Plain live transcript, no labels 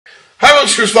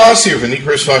folks, Chris Voss here from the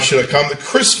ChrisVossShow.com, the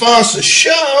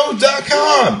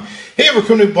ChrisVossShow.com. Hey, we're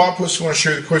coming to blog post. We want to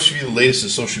share, of course, with you the latest in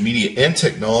social media and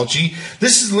technology.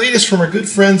 This is the latest from our good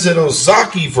friends at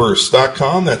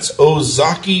OzakiVerse.com. That's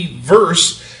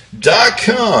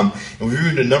OzakiVerse.com. And we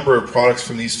reviewed a number of products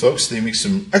from these folks. They make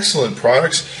some excellent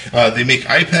products. They make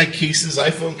iPad cases,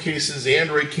 iPhone cases,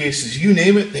 Android cases, you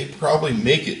name it, they probably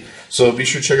make it. So be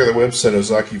sure to check out their website,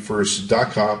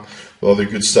 OzakiVerse.com, with all their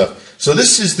good stuff. So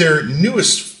this is their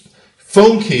newest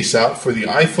phone case out for the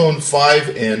iPhone 5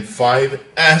 and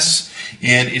 5S,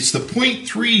 and it's the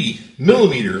 0.3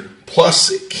 millimeter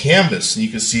plus canvas. And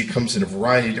you can see it comes in a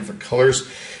variety of different colors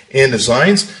and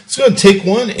designs. Let's go ahead and take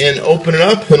one and open it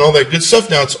up and all that good stuff.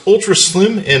 Now it's ultra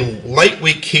slim and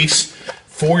lightweight case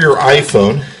for your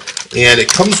iPhone, and it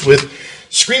comes with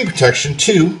screen protection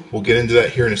too. We'll get into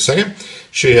that here in a second,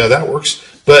 show you how that works.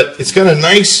 But it's got a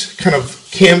nice kind of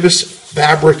canvas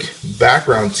fabric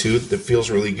background to it that feels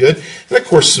really good. And of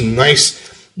course some nice,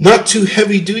 not too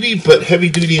heavy duty, but heavy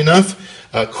duty enough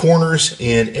corners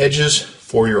and edges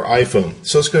for your iPhone.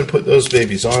 So let's go ahead and put those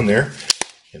babies on there.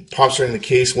 And pops right in the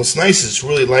case. What's nice is it's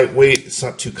really lightweight. It's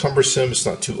not too cumbersome. It's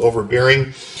not too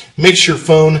overbearing. Makes your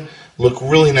phone look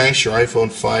really nice, your iPhone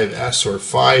 5S or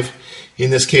 5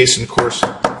 in this case. And of course,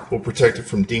 we'll protect it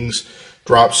from dings,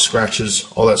 drops, scratches,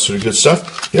 all that sort of good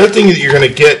stuff. The other thing that you're going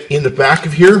to get in the back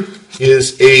of here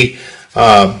is a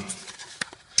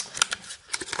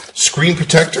screen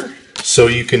protector. So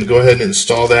you can go ahead and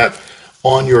install that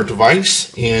on your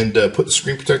device and put the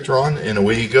screen protector on, and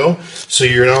away you go. So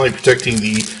you're not only protecting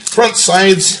the front,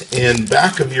 sides, and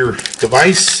back of your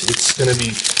device, it's going to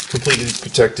be completely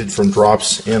protected from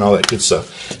drops and all that good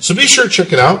stuff. So be sure to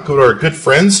check it out. Go to our good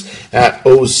friends at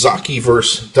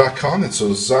OzakiVerse.com. It's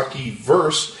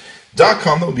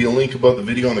OzakiVerse.com. There will be a link above the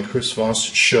video on the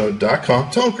ChrisVossShow.com.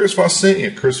 Tell them Chris Voss sent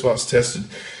you. Chris Voss tested,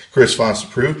 Chris Voss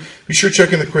approved. Be sure to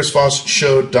check in the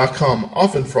ChrisVossShow.com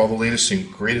often for all the latest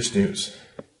and greatest news.